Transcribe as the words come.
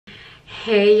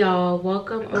Hey y'all,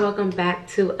 welcome back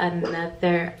to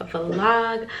another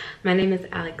vlog. My name is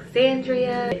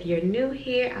Alexandria. If you're new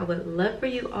here, I would love for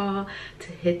you all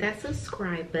to hit that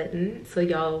subscribe button so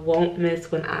y'all won't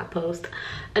miss when I post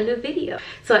a new video.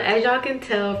 So as y'all can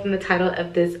tell from the title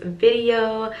of this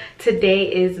video,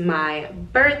 today is my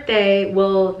birthday.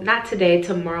 Well, not today,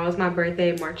 tomorrow is my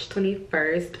birthday, March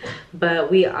 21st, but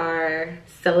we are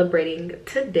celebrating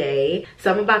today.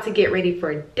 So I'm about to get ready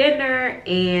for dinner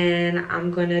and I'm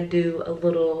gonna do a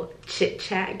little chit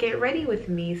chat. Get ready with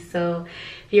me. So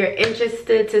if you're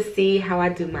interested to see how I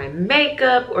do my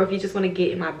makeup, or if you just want to get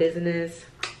in my business,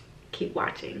 keep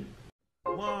watching.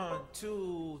 1,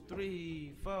 2,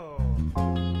 3, 4.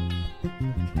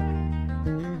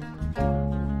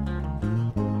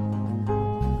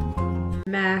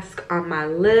 Mask on my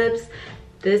lips.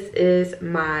 This is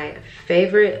my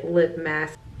favorite lip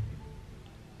mask.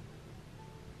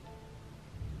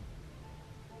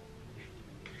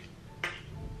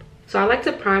 So I like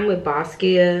to prime with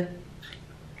Boskia.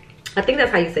 I think that's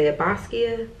how you say it,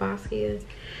 Boskia.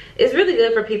 It's really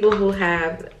good for people who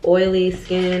have oily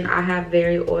skin. I have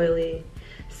very oily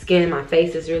skin. My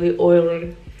face is really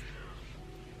oily.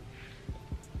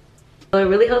 So it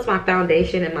really helps my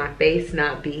foundation and my face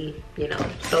not be, you know,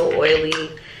 so oily.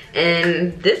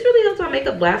 And this really helps my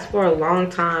makeup last for a long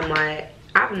time. Like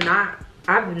I'm not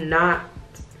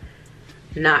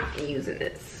using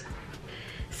this.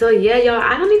 So yeah, y'all,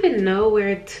 I don't even know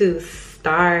where to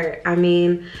start. I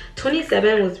mean,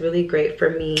 27 was really great for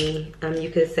me.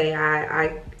 You could say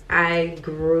I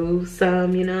grew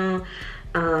some, you know.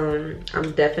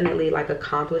 I'm definitely like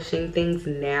accomplishing things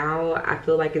now. I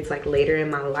feel like it's like later in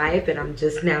my life and I'm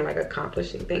just now like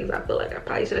accomplishing things I feel like I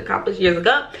probably should accomplish years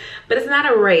ago. But it's not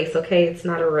a race, okay? It's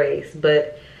not a race.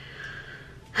 But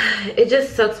it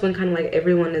just sucks when kind of like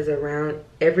everyone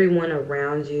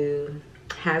around you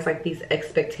has like these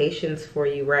expectations for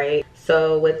you, right?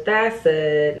 So with that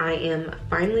said, I am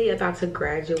finally about to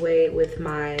graduate with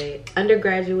my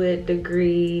undergraduate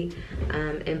degree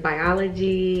in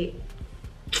biology.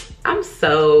 I'm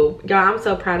so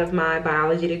proud of my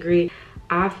biology degree.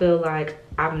 I feel like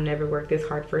I've never worked this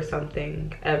hard for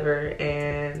something ever,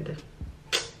 and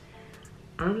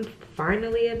I'm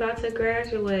finally about to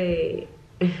graduate.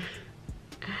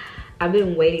 I've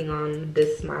been waiting on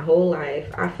this my whole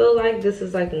life. I feel like this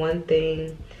is like one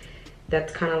thing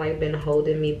that's kind of like been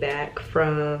holding me back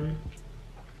from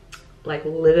like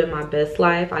living my best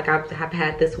life. Like I've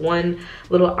had this one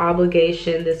little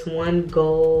obligation, this one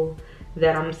goal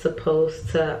that I'm supposed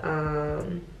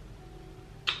to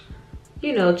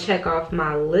you know, check off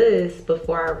my list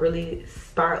before I really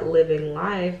start living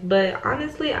life. But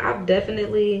honestly, I've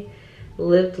definitely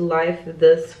lived life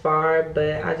thus far,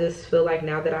 but I just feel like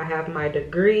now that I have my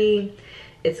degree,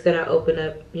 it's gonna open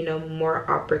up, you know,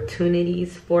 more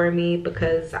opportunities for me,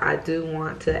 because I do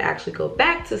want to actually go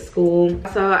back to school.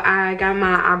 So I got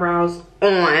my eyebrows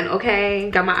on,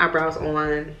 okay? Got my eyebrows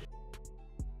on.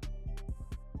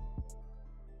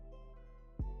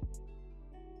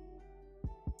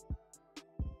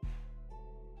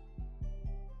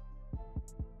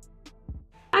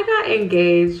 I got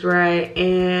engaged, right?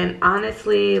 And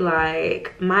honestly,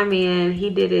 like my man, he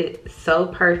did it so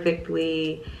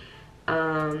perfectly.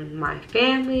 My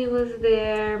family was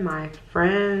there, my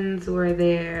friends were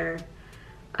there.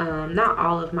 Not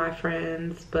all of my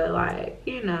friends, but like,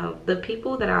 you know, the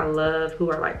people that I love who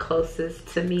are like closest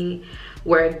to me,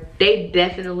 where they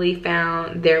definitely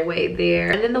found their way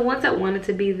there. And then the ones that wanted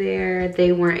to be there,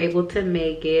 they weren't able to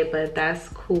make it, but that's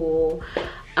cool.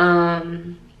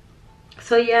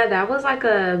 So yeah, that was like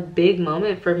a big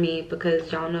moment for me,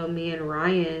 because y'all know me and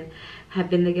Ryan have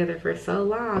been together for so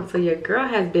long. So your girl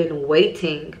has been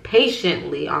waiting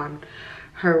patiently on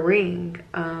her ring.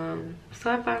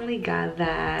 So I finally got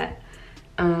that.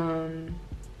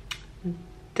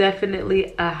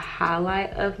 Definitely a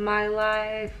highlight of my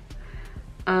life.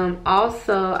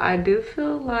 Also, I do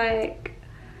feel like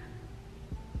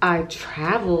I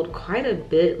traveled quite a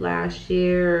bit last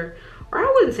year. Or I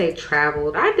wouldn't say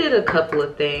traveled. I did a couple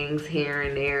of things here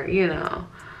and there, you know.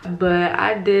 But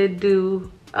I did do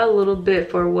a little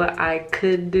bit for what I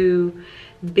could do,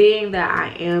 being that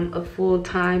I am a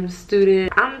full-time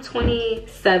student. I'm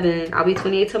 27. I'll be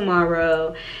 28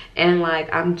 tomorrow. And like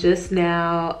I'm just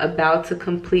now about to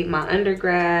complete my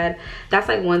undergrad. That's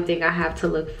like one thing I have to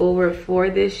look forward for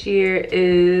this year,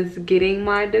 is getting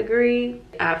my degree.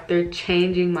 After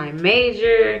changing my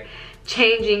major,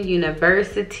 changing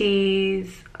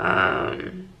universities, I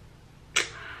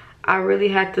really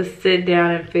had to sit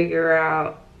down and figure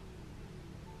out,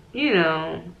 you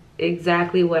know,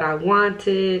 exactly what I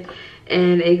wanted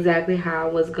and exactly how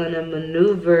I was gonna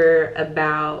maneuver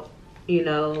about, you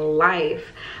know, life.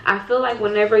 I feel like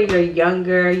whenever you're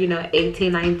younger, you know,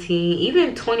 18, 19,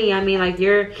 even 20, I mean, like,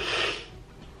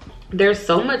 there's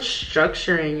so much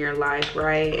structure in your life,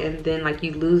 right? And then like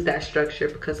you lose that structure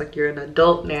because like you're an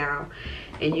adult now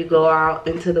and you go out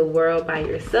into the world by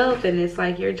yourself, and it's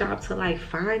like your job to like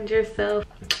find yourself.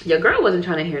 Your girl wasn't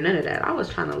trying to hear none of that. I was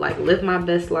trying to like live my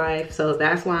best life. So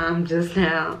that's why I'm just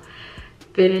now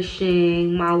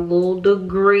finishing my little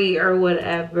degree or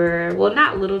whatever. Well,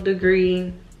 not little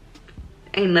degree,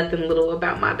 ain't nothing little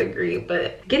about my degree,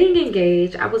 but getting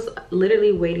engaged. I was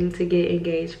literally waiting to get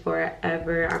engaged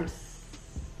forever. I'm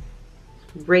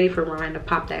ready for Ryan to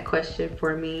pop that question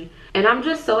for me, and I'm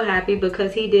just so happy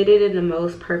because he did it in the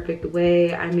most perfect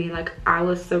way. I mean, like, I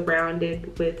was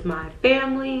surrounded with my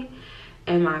family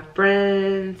and my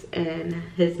friends, and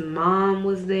his mom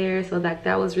was there, so like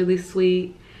that was really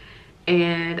sweet.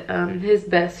 And his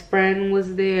best friend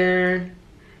was there,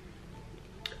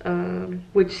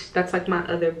 which that's like my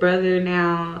other brother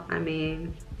now. I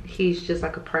mean, he's just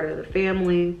like a part of the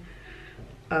family.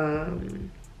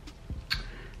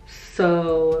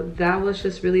 So that was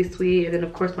just really sweet. And then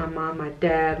of course my mom, my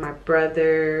dad, my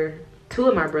brother, two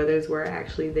of my brothers were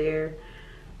actually there.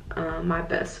 My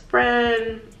best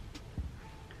friend,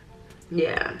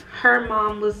 yeah, her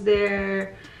mom was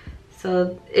there.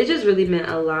 So it just really meant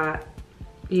a lot,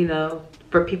 you know,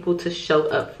 for people to show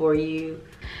up for you.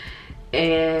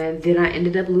 And then I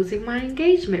ended up losing my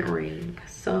engagement ring.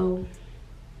 So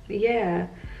yeah,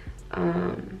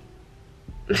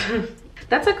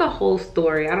 that's like a whole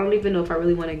story. I don't even know if I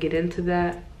really want to get into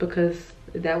that because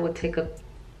that would take up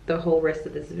the whole rest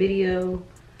of this video.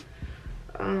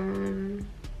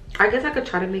 I guess I could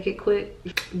try to make it quick.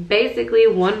 Basically,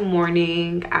 one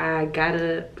morning I got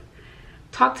up,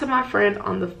 talked to my friend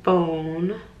on the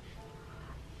phone.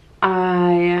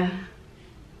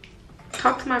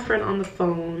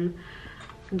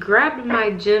 Grabbed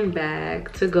my gym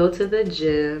bag to go to the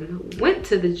gym, went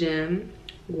to the gym,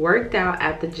 worked out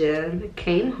at the gym,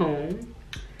 came home,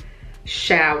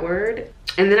 showered,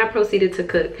 and then I proceeded to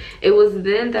cook. It was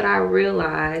then that I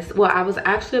realized, well, I was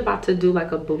actually about to do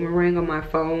like a boomerang on my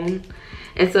phone,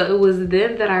 and so it was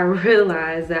then that I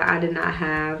realized that I did not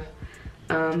have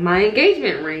my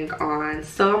engagement ring on.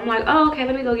 So I'm like, oh, okay,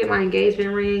 let me go get my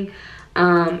engagement ring.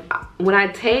 When I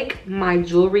take my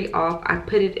jewelry off, I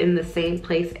put it in the same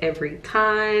place every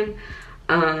time.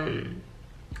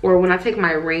 Or when I take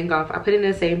my ring off, I put it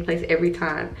in the same place every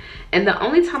time. And the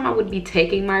only time I would be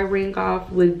taking my ring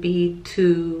off would be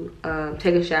to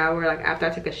take a shower. Like after I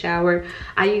take a shower,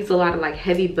 I use a lot of like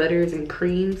heavy butters and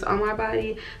creams on my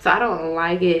body, so I don't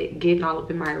like it getting all up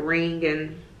in my ring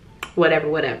and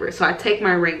whatever. So I take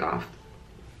my ring off.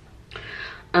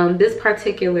 This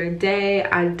particular day,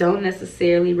 I don't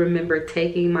necessarily remember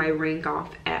taking my ring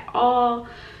off at all.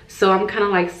 So I'm kind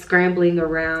of like scrambling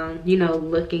around, you know,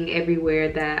 looking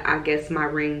everywhere that I guess my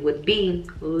ring would be.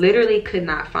 Literally could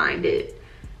not find it.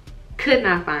 Could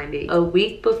not find it. A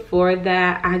week before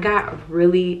that, I got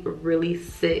really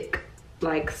sick.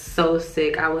 Like so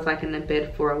sick. I was like in the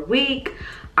bed for a week.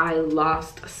 I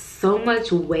lost so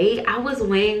much weight. I was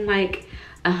weighing like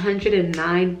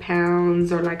 109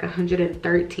 pounds or like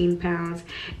 113 pounds,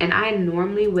 and I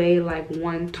normally weigh like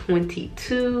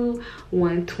 122,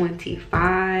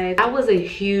 125. That was a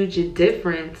huge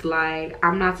difference. Like,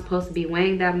 I'm not supposed to be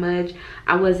weighing that much.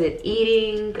 I wasn't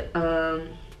eating,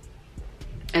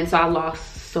 and so I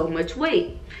lost so much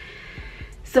weight.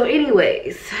 So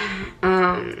anyways,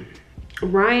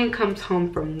 Ryan comes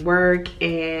home from work,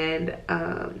 and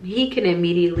he can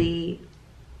immediately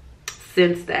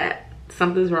sense that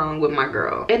something's wrong with my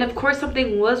girl. And of course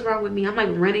something was wrong with me. I'm like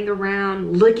running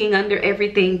around, looking under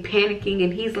everything, panicking,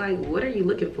 and he's like, what are you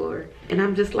looking for? And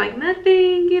I'm just like,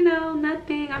 nothing, you know,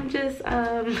 nothing. I'm just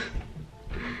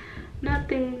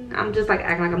nothing. I'm just like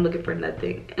acting like I'm looking for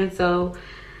nothing. And so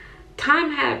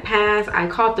time had passed. I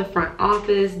called the front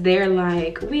office. They're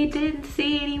like, we didn't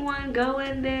see anyone go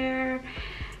in there.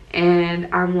 And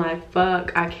I'm like,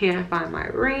 fuck, I can't find my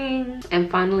ring.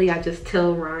 And finally I just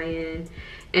tell Ryan,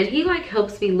 and he like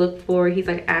helps me look for it. He's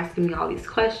like asking me all these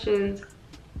questions.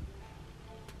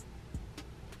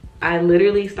 I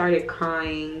literally started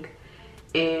crying,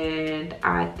 and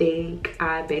I think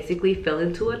I basically fell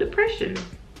into a depression.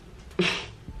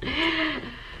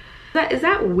 Is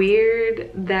that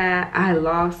weird that I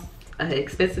lost an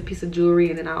expensive piece of jewelry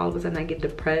and then all of a sudden I get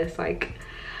depressed? Like,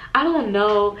 I don't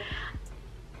know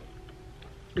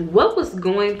what was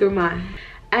going through my,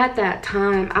 at that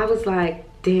time I was like,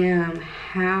 damn,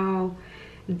 how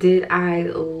did I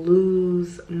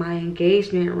lose my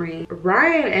engagement ring?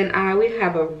 Ryan and I, we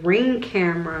have a Ring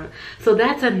camera. So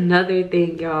that's another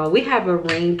thing, y'all. We have a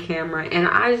Ring camera, and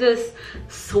I just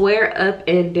swear up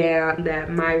and down that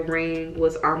my ring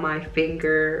was on my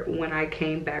finger when I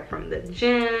came back from the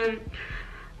gym.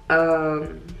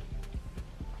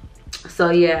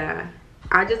 So yeah,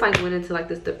 I just like went into like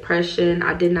this depression.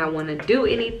 I did not want to do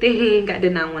anything. I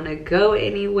did not want to go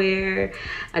anywhere.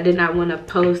 I did not want to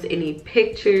post any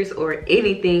pictures or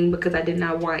anything because I did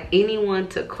not want anyone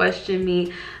to question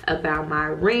me about my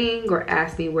ring or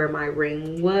ask me where my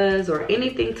ring was or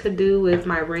anything to do with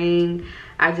my ring.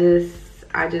 I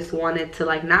just wanted to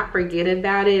like not forget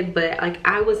about it, but like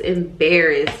I was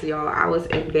embarrassed, y'all. I was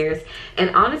embarrassed.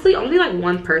 And honestly, only like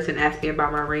one person asked me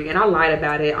about my ring, and I lied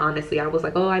about it. Honestly, I was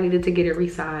like, oh, I needed to get it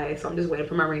resized, so I'm just waiting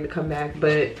for my ring to come back.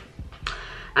 But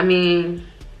I mean,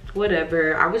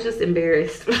 whatever. I was just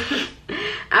embarrassed.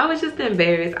 I was just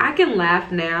embarrassed. I can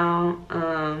laugh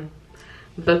now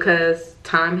because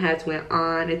time has went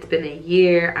on. It's been a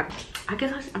year. I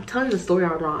guess I'm telling the story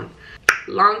all wrong.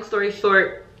 Long story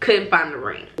short, couldn't find the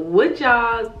ring. Would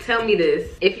y'all tell me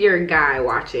this if you're a guy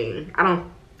watching? I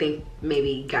don't think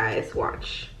maybe guys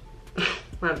watch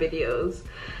my videos,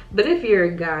 but if you're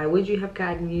a guy, would you have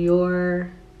gotten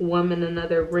your woman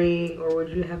another ring, or would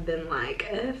you have been like,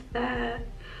 F that?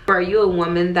 Or are you a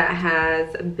woman that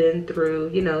has been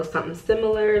through, you know, something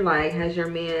similar? Like, has your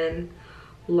man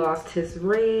lost his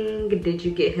ring? Did you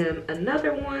get him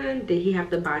another one? Did he have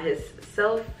to buy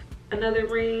himself another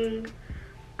ring?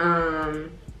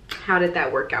 How did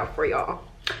that work out for y'all?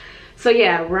 So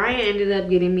yeah, Ryan ended up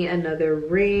getting me another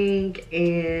ring,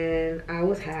 and I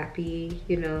was happy.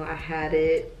 You know, I had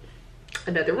it,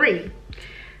 another ring.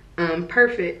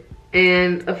 Perfect.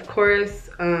 And of course,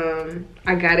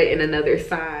 I got it in another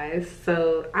size.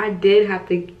 So I did have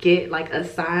to get like a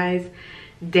size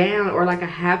down, or like a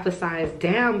half a size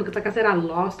down, because like I said, I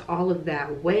lost all of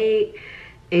that weight.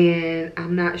 And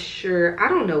I'm not sure, I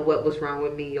don't know what was wrong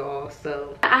with me, y'all.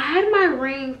 So I had my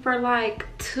ring for like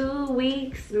 2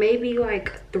 weeks, maybe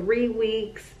like 3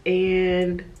 weeks,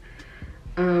 and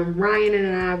Ryan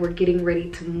and I were getting ready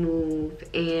to move,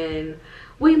 and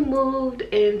we moved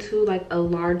into like a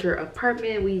larger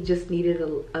apartment. We just needed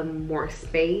a more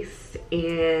space,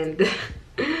 and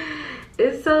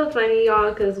it's so funny,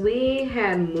 y'all, because we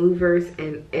had movers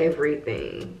and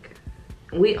everything.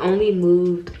 We only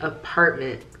moved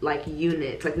apartment, like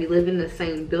units. Like we live in the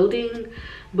same building,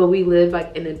 but we live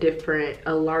like in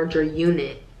a larger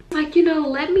unit. Like, you know,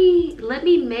 let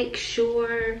me make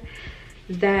sure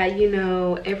that, you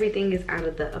know, everything is out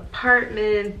of the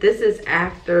apartment. This is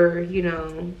after, you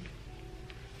know,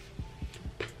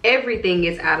 everything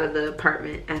is out of the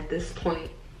apartment at this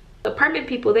point. Apartment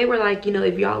people, they were like, you know,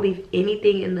 if y'all leave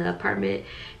anything in the apartment,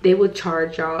 they would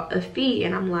charge y'all a fee.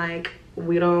 And I'm like,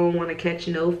 we don't want to catch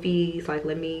no fees. Like,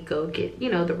 let me go get,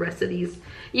 you know, the rest of these,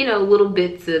 you know, little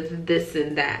bits of this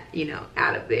and that, you know,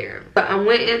 out of there. So I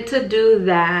went in to do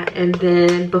that, and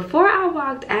then before I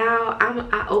walked out,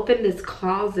 I opened this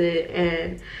closet,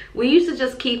 and we used to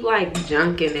just keep like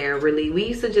junk in there. Really, we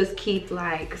used to just keep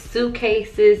like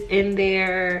suitcases in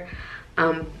there,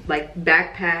 like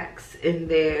backpacks in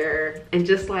there, and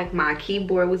just like my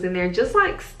keyboard was in there, just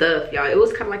like stuff, y'all. It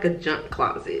was kind of like a junk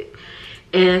closet.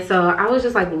 And so I was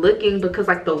just like looking, because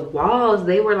like the walls,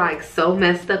 they were like so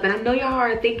messed up. And I know y'all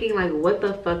are thinking like, what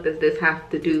the fuck does this have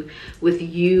to do with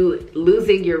you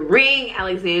losing your ring,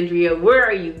 Alexandria? Where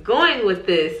are you going with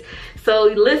this? So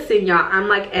listen, y'all, I'm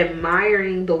like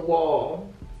admiring the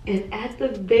wall, and at the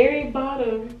very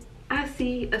bottom I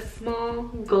see a small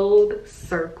gold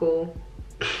circle.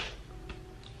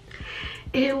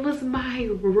 It was my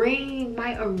ring,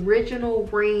 my original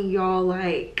ring, y'all.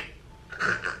 Like,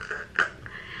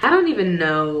 I don't even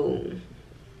know.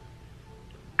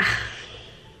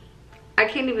 I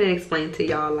can't even explain to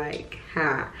y'all like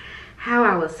how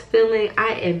I was feeling.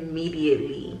 I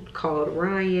immediately called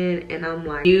Ryan, and I'm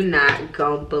like, you not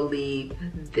gonna believe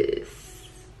this.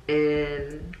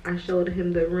 And I showed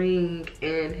him the ring,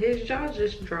 and his jaw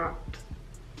just dropped.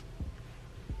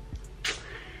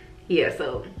 Yeah,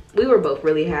 so we were both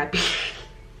really happy.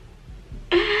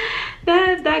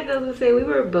 that goes to say, we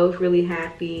were both really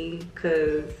happy,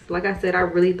 because like I said, I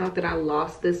really thought that I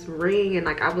lost this ring, and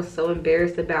like I was so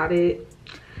embarrassed about it,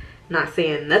 not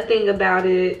saying nothing about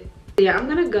it. Yeah, I'm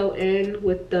gonna go in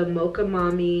with the Mocha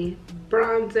Mommy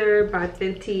bronzer by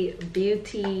Fenty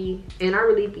Beauty, and I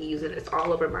really be using this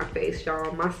all over my face,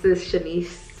 y'all. My sis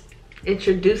Shanice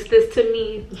introduced this to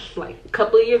me like a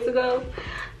couple of years ago.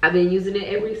 I've been using it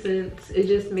ever since. It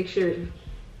just makes your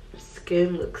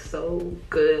skin look so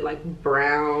good, like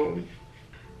brown.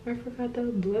 I forgot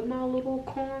to blend my little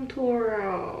contour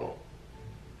out.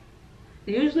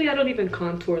 Usually I don't even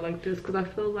contour like this because I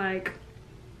feel like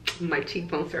my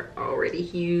cheekbones are already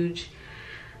huge.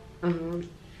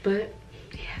 But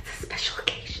yeah, it's a special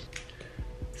occasion.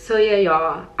 So yeah,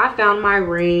 y'all, I found my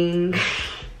ring.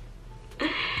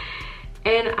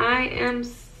 And I am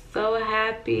so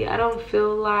happy. I don't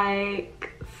feel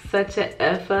like such a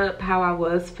F up how I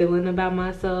was feeling about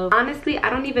myself. Honestly, I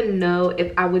don't even know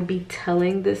if I would be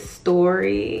telling this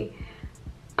story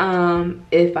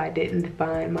if I didn't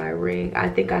find my ring. I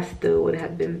think I still would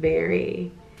have been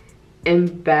very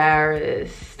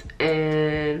embarrassed,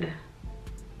 and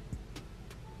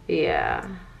yeah,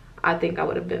 I think I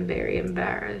would have been very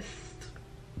embarrassed.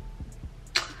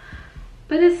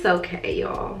 But it's okay,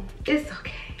 y'all. It's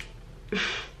okay.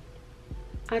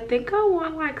 I think I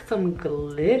want like some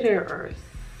glitter or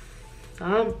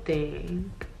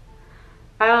something.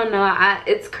 I don't know.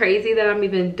 It's crazy that I'm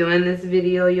even doing this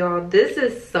video, y'all. This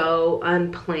is so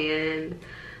unplanned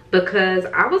because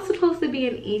I was supposed to be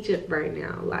in Egypt right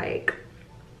now. Like,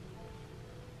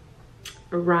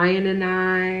 Ryan and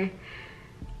I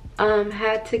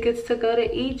had tickets to go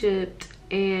to Egypt,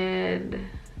 and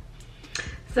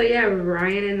so yeah,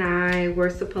 Ryan and I were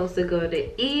supposed to go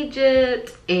to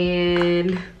Egypt,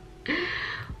 and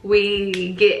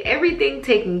we get everything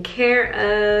taken care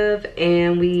of,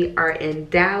 and we are in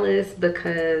Dallas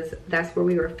because that's where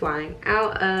we were flying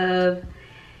out of.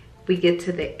 We get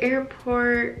to the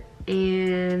airport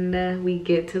and we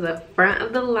get to the front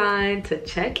of the line to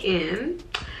check in,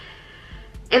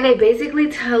 and they basically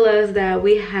tell us that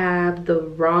we have the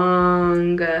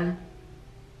wrong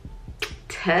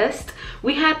test.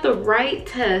 We had the right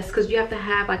test because you have to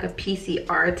have like a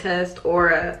PCR test or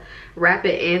a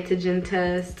rapid antigen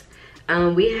test.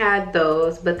 We had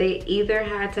those, but they either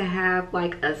had to have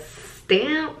like a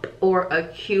stamp or a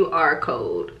QR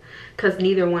code because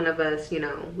neither one of us, you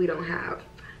know, we don't have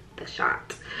the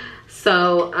shot.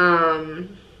 So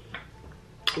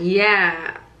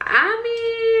yeah, I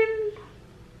mean,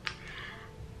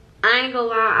 I ain't gonna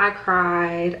lie, I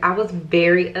cried. I was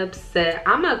very upset.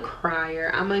 I'm a crier.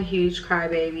 I'm a huge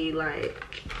crybaby. Like,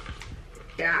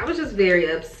 yeah, I was just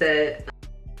very upset.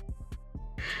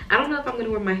 I don't know if I'm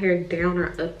gonna wear my hair down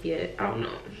or up yet. I don't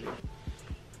know.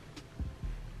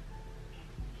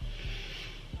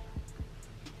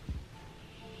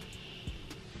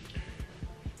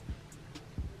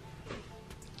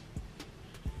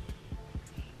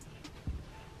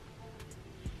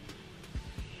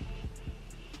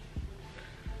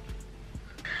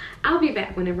 I'll be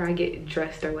back whenever I get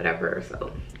dressed or whatever,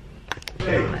 so.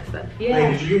 Hey, all that stuff. Yeah.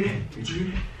 Hey, did you hear that? Did you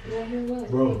hear that? Did I hear what?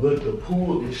 Bro, look, the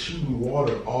pool is shooting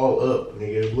water all up,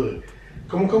 nigga. Look.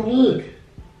 Come look.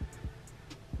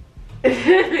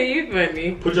 You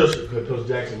funny. Put those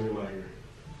Jackson in my ear.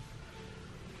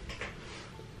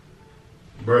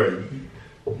 Bro,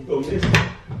 you go miss it.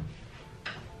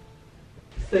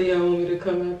 So y'all want me to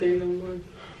come out there no more?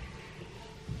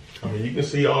 I mean, you can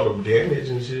see all the damage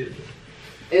and shit.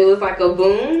 It was like a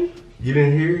boom. You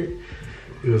didn't hear it?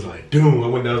 It was like, doom. I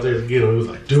went downstairs to get him. It was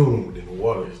like, doom. Then the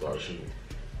water just started shooting.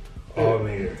 All in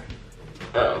there.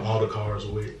 All the cars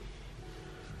wet.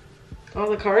 All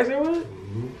the cars are wet?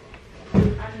 Mm-hmm.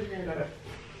 I didn't hear that.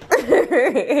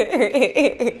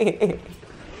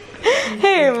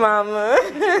 Hey, mama.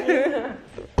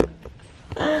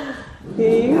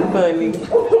 You funny.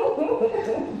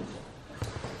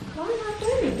 Why am I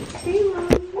funny? Hey,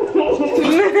 mama.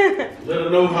 Let her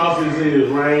know how this is,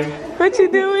 Rain. What you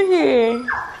doing here?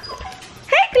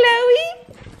 Hey, Chloe.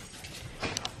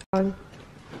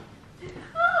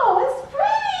 Oh, it's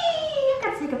pretty. I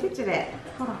gotta take a picture of that.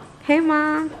 Hold on. Hey,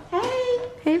 Mom. Hey.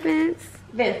 Hey, Vince.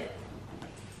 Vince.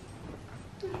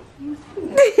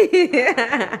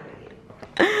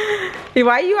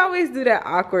 Why you always do that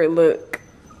awkward look?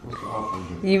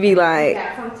 You be like...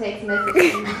 Got some text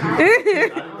messages.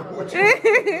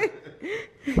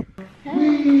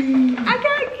 I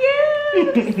got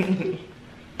gifts.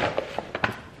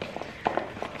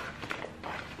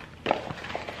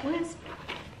 Where's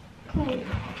Chloe?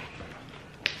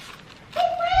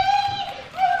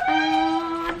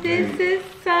 Oh, this is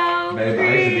so Baby,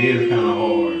 pretty. it is kind of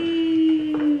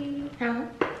hard. Huh?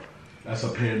 That's a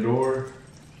Pandora.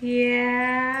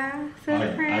 Yeah, so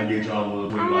pretty. I get y'all a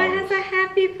little Oh, it has a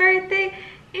happy birthday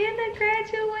and a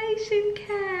graduation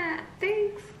cap.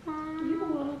 Thanks, Mom. You're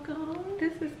welcome.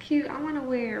 This is cute. I want to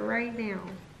wear it right now.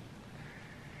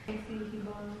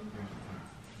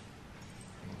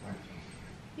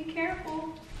 Be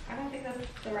careful. I don't think that's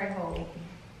the right hole.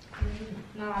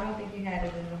 No, I don't think you had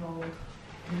it in the hole.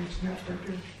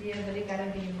 Yeah, but it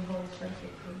gotta be in the hole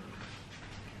perfectly.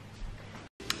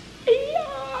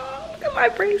 at my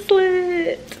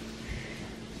bracelet.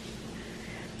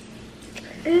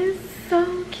 It's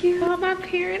so cute. Oh, my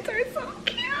parents are so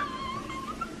cute.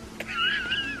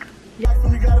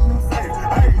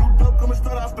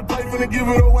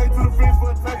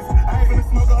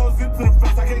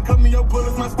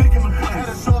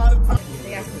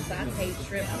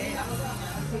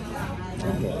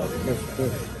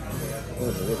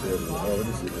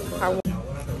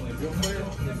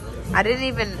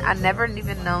 I never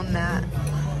even known that.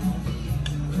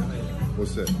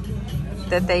 What's that?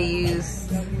 That they use.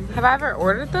 Have I ever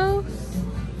ordered those?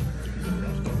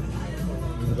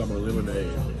 I got my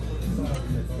lemonade.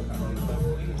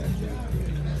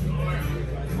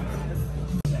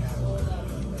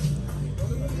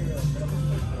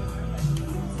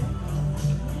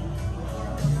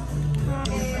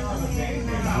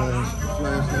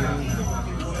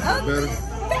 Better.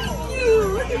 Thank you.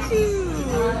 Look at you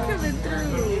coming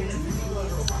through.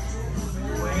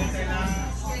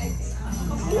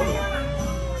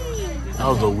 That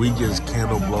was the weakest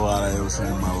candle blowout I ever seen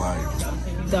in my life.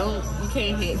 You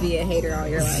can't be a hater all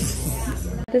your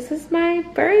life. This is my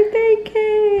birthday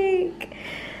cake.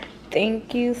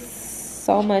 Thank you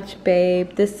so much,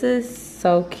 babe. This is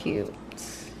so cute.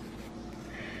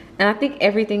 And I think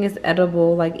everything is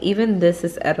edible. Like, even this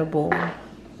is edible.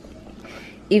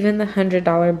 Even the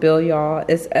 $100 bill, y'all,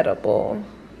 is edible.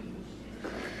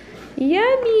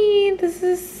 Yummy. This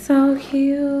is so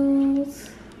cute. 1,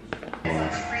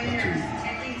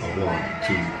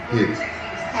 2, hit.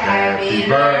 Happy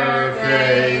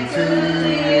birthday to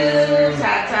you.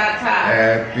 Ta ta ta.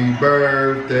 Happy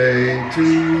birthday to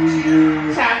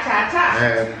you. Ta ta ta.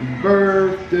 Happy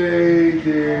birthday,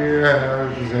 dear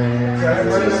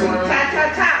Alexander. Ta ta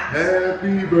ta.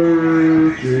 Happy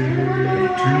birthday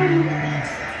to you.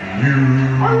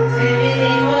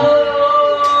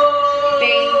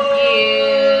 Thank you.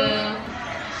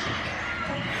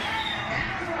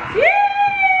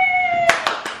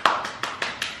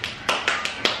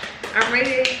 I'm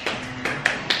ready.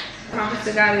 Promise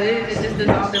to God it just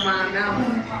dissolved in my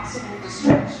mouth.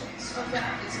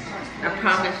 I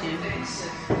promise you.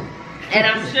 And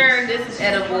I'm sure this is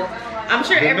edible. I'm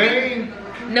sure Name?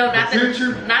 No, not The the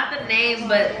picture? not the name,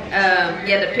 but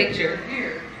yeah, the picture.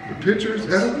 The pictures,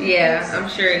 edible? Yeah, I'm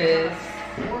sure it is.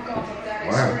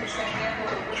 Wow.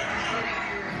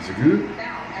 Is it good? I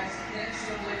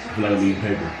feel like I need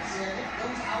paper.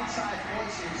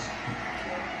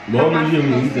 Normally you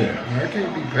don't eat that. I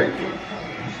can't be paper.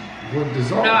 What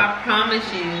dissolve? No, I promise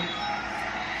you.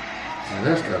 Now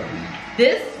that's gotta be.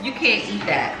 This, you can't eat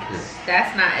that. Yes.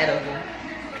 That's not edible.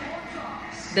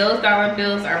 Those dollar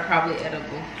bills are probably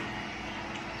edible.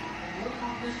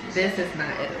 This is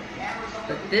not edible.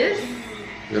 But this,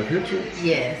 The picture?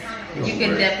 yes. No You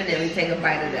can way. definitely take a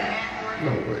bite of that.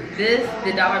 No way. This,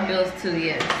 the dollar bills too,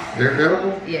 yes. They're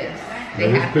edible? Yes. Now,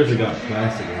 They this have. picture got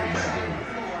plastic on it back then.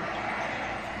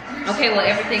 Okay, well,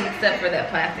 everything except for that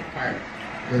plastic part.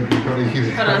 Maybe you gotta use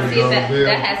a Hold on, see if that, $100 bill.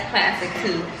 that has plastic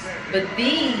too. But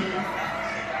these,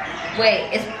 wait,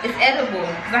 it's edible.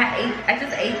 Cause I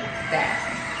just ate that.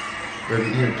 Maybe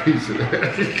eat a piece of that.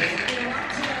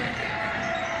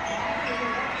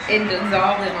 It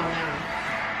dissolved in my mouth.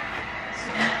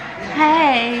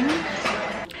 Hey.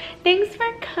 Thanks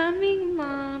for coming,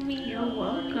 Mommy. You're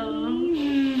welcome.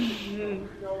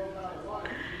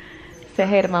 Say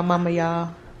hey to my mama,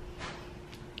 y'all.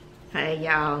 Hey,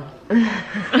 y'all.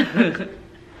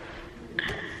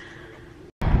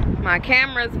 My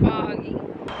camera's foggy.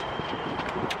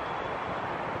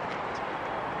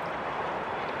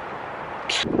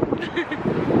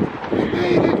 We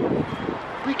made it.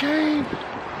 We came.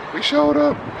 We showed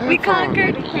up. Had We fun.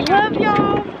 conquered. Love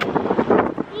y'all.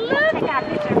 I got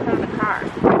pictures from the car.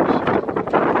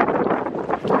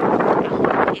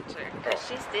 Picture, because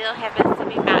she still haven't sent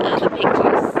me my other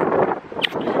pictures.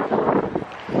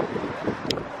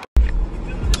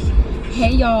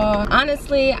 Hey y'all,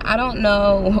 honestly, I don't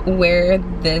know where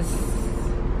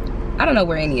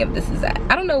any of this is at.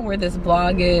 I don't know where this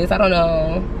vlog is. I don't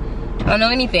know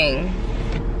anything.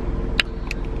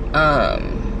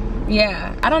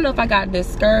 Yeah, I don't know if I got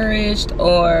discouraged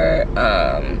or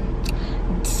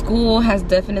school has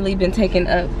definitely been taking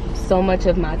up so much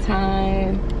of my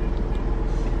time.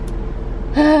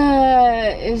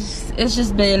 It's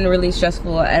just been really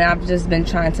stressful, and I've just been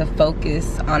trying to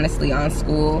focus honestly on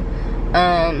school.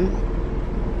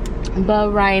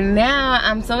 But right now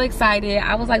I'm so excited.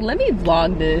 I was like, let me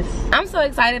vlog this. I'm so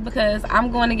excited because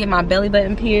I'm going to get my belly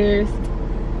button pierced.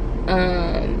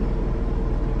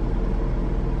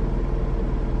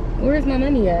 Where's my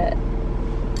money at?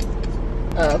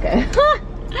 Oh, okay.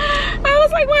 I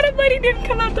was like, why the money didn't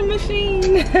come out the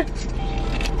machine?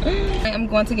 I'm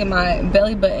going to get my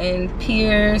belly button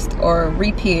pierced or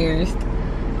re-pierced.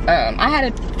 I had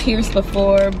it pierced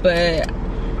before, but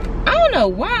I don't know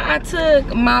why I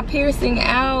took my piercing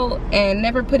out and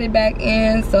never put it back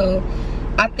in. So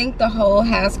I think the hole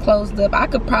has closed up. I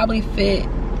could probably fit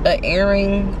an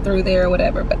earring through there or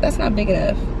whatever, but that's not big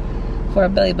enough for a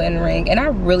belly button ring. And I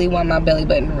really want my belly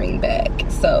button ring back.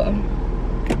 So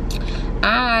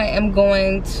I am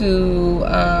going to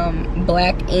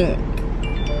BlACK ink.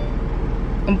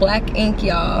 BlACK ink,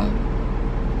 y'all.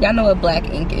 Y'all know what BlACK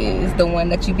ink is, the one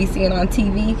that you be seeing on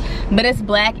TV, but it's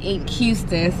BlACK ink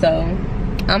Houston, so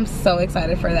I'm so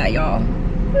excited for that, y'all.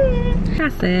 I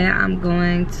said I'm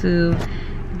going to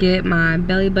get my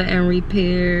belly button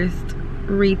re-pierced,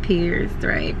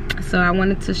 right? So I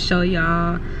wanted to show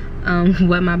y'all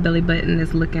what my belly button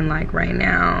is looking like right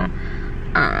now.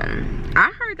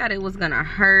 I heard that it was gonna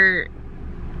hurt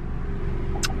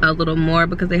a little more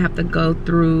because they have to go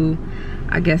through,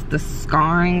 I guess, the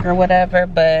scarring or whatever,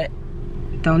 but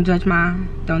don't judge my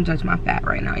fat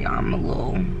right now, y'all. I'm a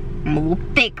little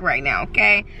thick right now,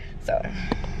 okay? So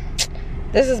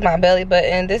this is my belly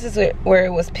button. This is where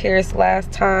it was pierced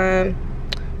last time.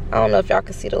 I don't know if y'all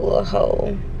can see the little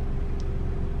hole,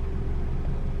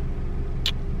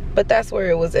 but that's where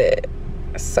it was at.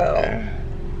 So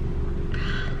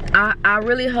I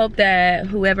really hope that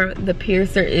whoever the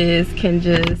piercer is can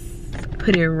just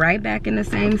put it right back in the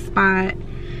same spot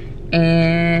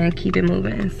and keep it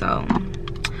moving. So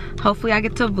hopefully I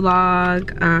get to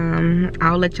vlog.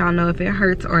 I'll let y'all know if it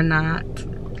hurts or not.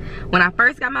 When I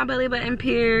first got my belly button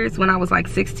pierced, when I was like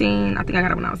 16, I think I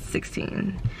got it when I was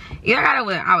 16. Either I got it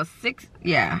when I was 6,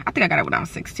 yeah, I think I got it when I was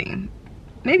 16.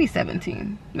 Maybe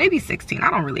 17, maybe 16,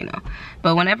 I don't really know.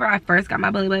 But whenever I first got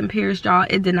my belly button pierced, y'all,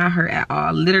 it did not hurt at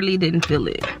all. Literally didn't feel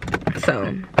it.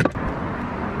 So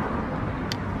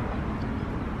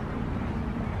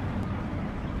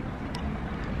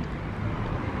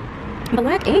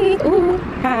BlACK ink. Ooh,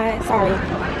 hi, sorry.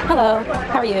 Hello,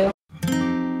 how are you?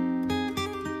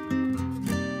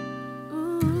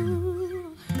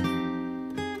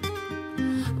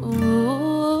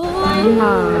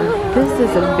 This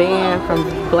is a band from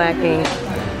BlACK ink.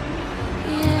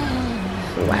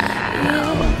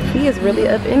 Wow, he is really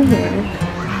up in here.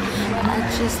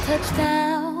 I just touched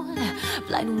down,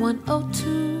 flight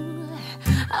 102.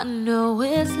 I know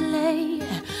it's late,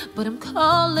 but I'm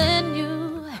calling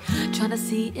you, trying to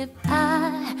see if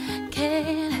I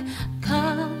can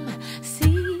come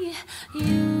see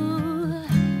you.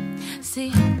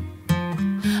 See,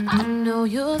 I know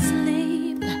you're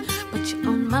asleep, but you're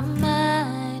on my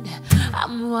mind.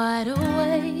 I'm wide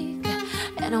awake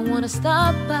and I wanna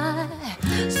stop by.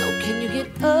 So can you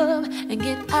get up and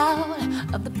get out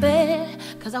of the bed?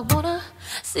 Cause I wanna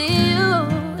see you.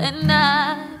 And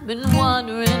I've been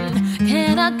wondering,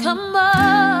 can I come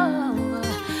over?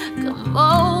 Come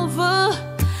over,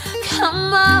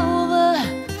 come over,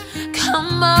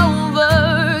 come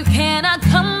over. Can I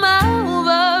come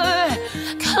over?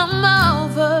 Come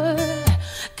over,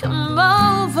 come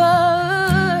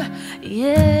over.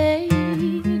 Yeah.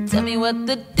 Tell me what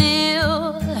the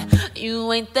deal.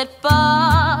 You ain't that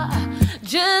far.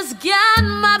 Just got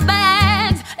my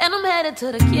bags and I'm headed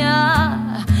to the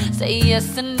car. Say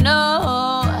yes and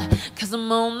no, cause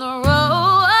I'm on the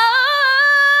road.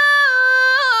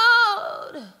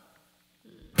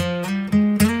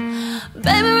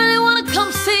 Baby, really wanna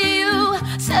come see you.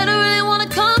 Said I really wanna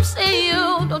come see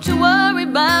you. Don't you worry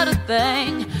about a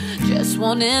thing. Just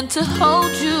wanting to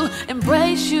hold you,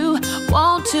 embrace you,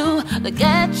 want to look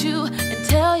at you and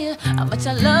tell you how much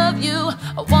I love you.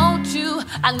 I want you,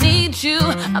 I need you,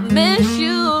 I miss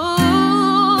you.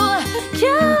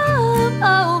 Come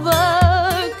over,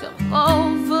 come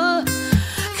over,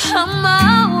 come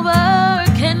over.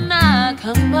 Can I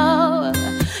come over?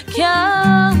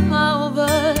 Come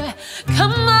over,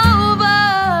 come over.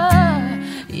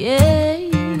 Yeah.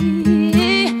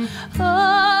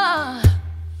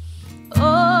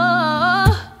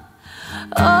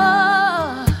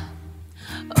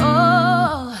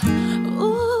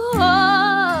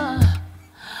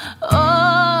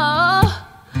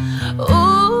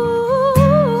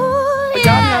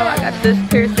 This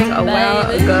piercing a while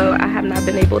ago. I have not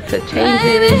been able to change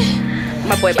it.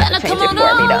 My boy about to change it for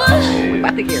me though. We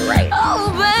about to get right. Oh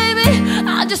baby,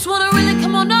 I just wanna really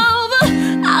come on over.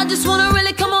 I just wanna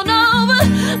really come on over.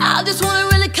 I just wanna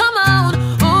really